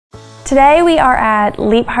Today we are at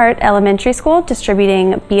Leap Heart Elementary School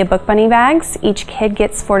distributing Be a Book Bunny bags. Each kid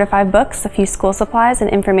gets 4 to 5 books, a few school supplies, and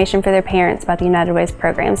information for their parents about the United Way's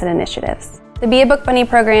programs and initiatives. The Be a Book Bunny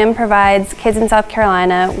program provides kids in South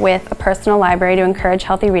Carolina with a personal library to encourage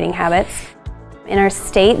healthy reading habits. In our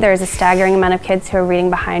state, there is a staggering amount of kids who are reading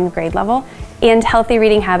behind grade level, and healthy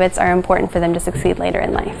reading habits are important for them to succeed later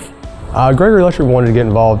in life. Gregory Electric wanted to get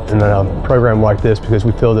involved in a program like this because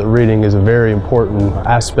we feel that reading is a very important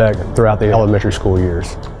aspect throughout the elementary school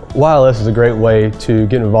years. YLS is a great way to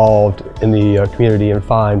get involved in the community and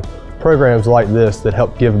find programs like this that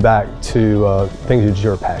help give back to things that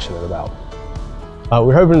you're passionate about.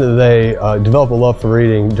 We're hoping that they develop a love for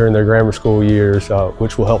reading during their grammar school years,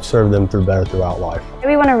 which will help serve them throughout life.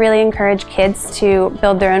 We want to really encourage kids to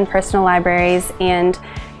build their own personal libraries and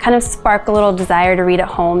kind of spark a little desire to read at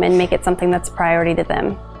home and make it something that's a priority to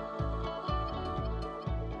them.